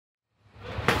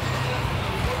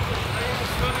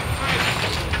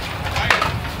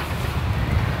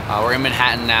We're in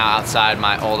Manhattan now, outside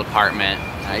my old apartment.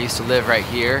 I used to live right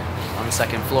here on the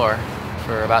second floor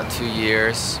for about 2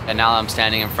 years. And now I'm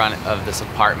standing in front of this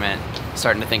apartment,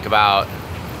 starting to think about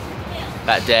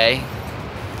that day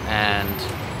and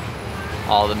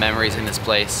all the memories in this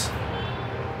place.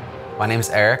 My name's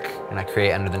Eric, and I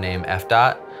create under the name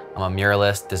EFDOT. I'm a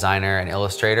muralist, designer, and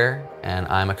illustrator, and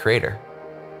I'm a creator.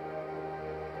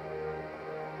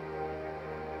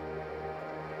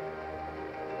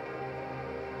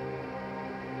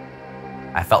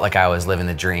 I felt like I was living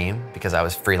the dream because I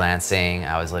was freelancing,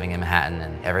 I was living in Manhattan,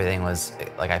 and everything was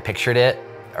like I pictured it,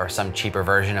 or some cheaper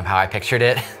version of how I pictured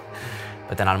it.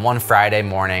 But then on one Friday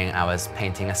morning, I was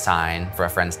painting a sign for a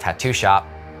friend's tattoo shop,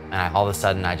 and all of a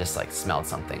sudden I just smelled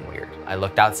something weird. I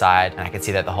looked outside and I could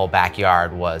see that the whole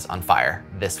backyard was on fire.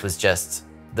 This was just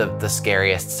the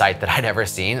scariest sight that I'd ever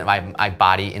seen. My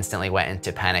body instantly went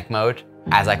into panic mode.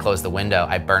 As I closed the window,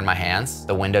 I burned my hands.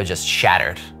 The window just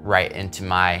shattered right into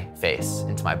my face,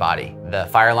 into my body. The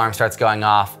fire alarm starts going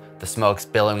off, the smoke's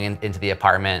billowing into the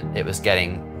apartment. It was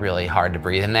getting really hard to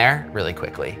breathe in there really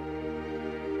quickly.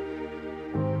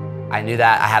 I knew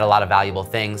that I had a lot of valuable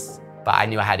things, but I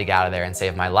knew I had to get out of there and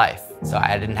save my life. So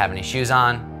I didn't have any shoes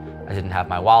on, I didn't have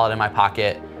my wallet in my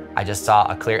pocket. I just saw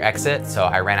a clear exit, so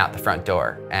I ran out the front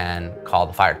door and called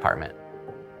the fire department.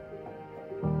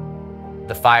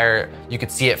 The fire, you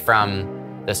could see it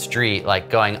from the street,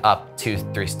 going up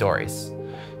 2-3 stories.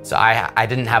 So I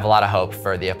didn't have a lot of hope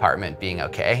for the apartment being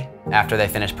okay. After they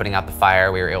finished putting out the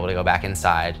fire, we were able to go back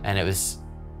inside, and it was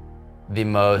the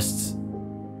most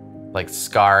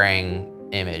scarring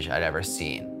image I'd ever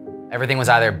seen. Everything was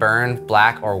either burned,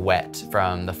 black, or wet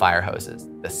from the fire hoses.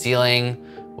 The ceiling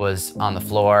was on the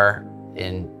floor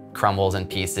in crumbles and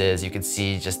pieces. You could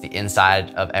see just the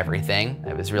inside of everything.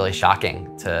 It was really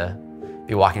shocking to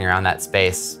be walking around that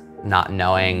space not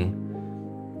knowing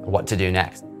what to do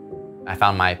next. I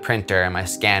found my printer and my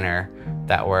scanner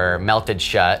that were melted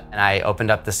shut, and I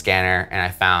opened up the scanner and I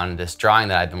found this drawing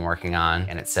that I'd been working on,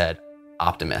 and it said,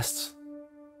 optimist.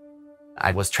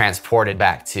 I was transported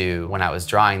back to when I was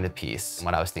drawing the piece and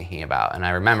what I was thinking about, and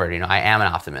I remembered, I am an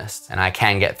optimist and I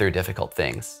can get through difficult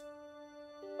things.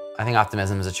 I think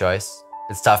optimism is a choice.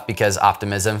 It's tough because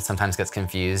optimism sometimes gets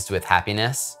confused with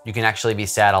happiness. You can actually be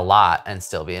sad a lot and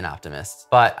still be an optimist.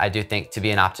 But I do think to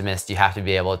be an optimist, you have to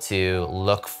be able to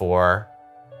look for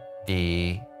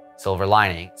the silver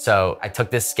lining. So I took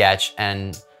this sketch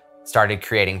and started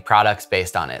creating products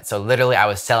based on it. So literally I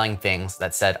was selling things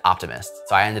that said optimist.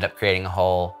 So I ended up creating a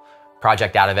whole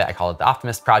project out of it. I called it the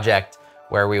Optimist Project,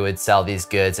 where we would sell these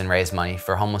goods and raise money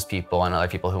for homeless people and other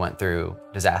people who went through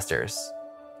disasters.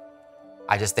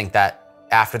 I just think that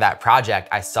after that project,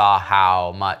 I saw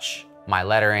how much my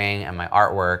lettering and my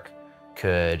artwork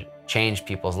could change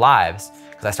people's lives,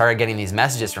 because I started getting these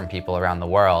messages from people around the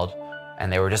world,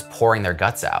 and they were just pouring their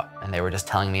guts out, and they were just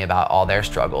telling me about all their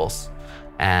struggles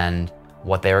and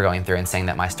what they were going through, and saying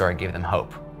that my story gave them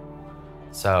hope.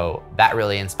 So that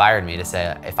really inspired me to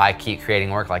say, if I keep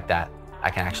creating work like that, I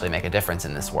can actually make a difference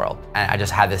in this world. And I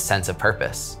just had this sense of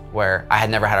purpose where I had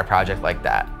never had a project like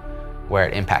that, where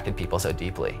it impacted people so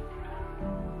deeply.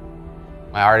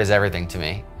 My art is everything to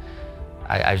me.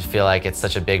 I just feel like it's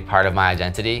such a big part of my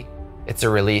identity. It's a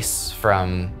release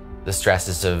from the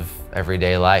stresses of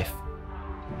everyday life.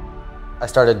 I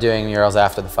started doing murals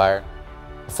after the fire.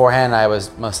 Beforehand, I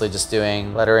was mostly just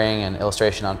doing lettering and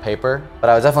illustration on paper, but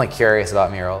I was definitely curious about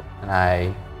mural, and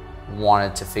I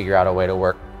wanted to figure out a way to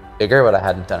work bigger, but I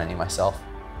hadn't done any myself.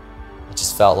 It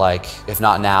just felt like, if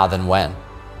not now, then when?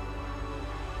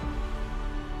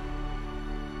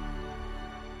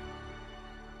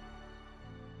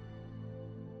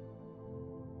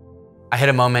 I hit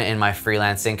a moment in my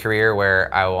freelancing career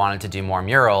where I wanted to do more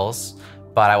murals,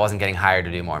 but I wasn't getting hired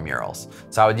to do more murals.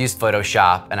 So I would use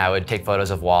Photoshop, and I would take photos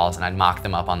of walls and I'd mock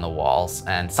them up on the walls,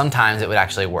 and sometimes it would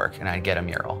actually work and I'd get a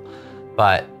mural.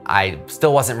 But I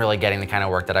still wasn't really getting the kind of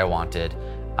work that I wanted.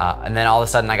 And then all of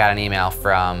a sudden I got an email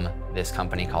from this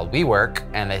company called WeWork,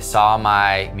 and they saw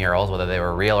my murals, whether they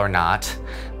were real or not,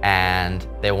 and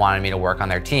they wanted me to work on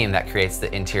their team that creates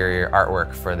the interior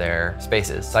artwork for their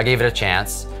spaces. So I gave it a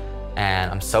chance,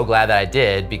 and I'm so glad that I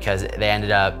did, because they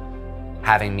ended up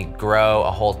having me grow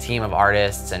a whole team of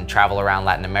artists and travel around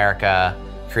Latin America,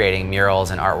 creating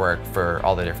murals and artwork for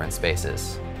all the different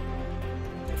spaces.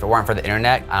 If it weren't for the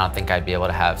internet, I don't think I'd be able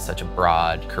to have such a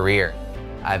broad career.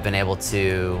 I've been able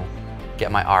to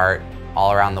get my art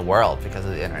all around the world because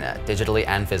of the internet, digitally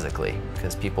and physically,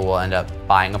 because people will end up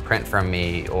buying a print from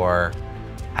me or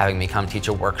having me come teach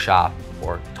a workshop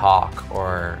or talk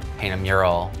or paint a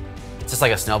mural. It's just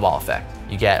like a snowball effect.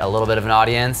 You get a little bit of an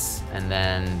audience, and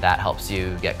then that helps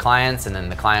you get clients, and then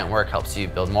the client work helps you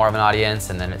build more of an audience,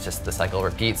 and then it's just the cycle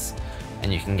repeats,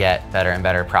 and you can get better and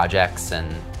better projects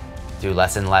and do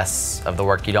less and less of the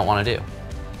work you don't want to do.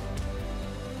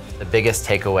 The biggest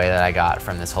takeaway that I got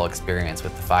from this whole experience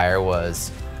with the fire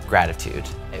was gratitude.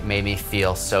 It made me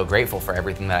feel so grateful for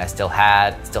everything that I still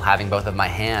having both of my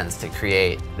hands to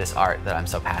create this art that I'm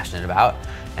so passionate about.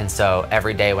 And so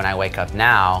every day when I wake up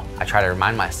now, I try to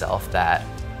remind myself that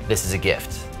this is a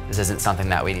gift. This isn't something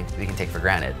that we can take for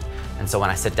granted. And so when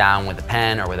I sit down with a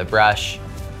pen or with a brush,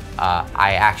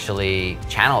 I actually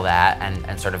channel that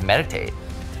and sort of meditate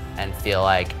and feel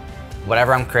like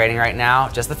whatever I'm creating right now,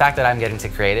 just the fact that I'm getting to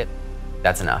create it,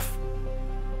 that's enough.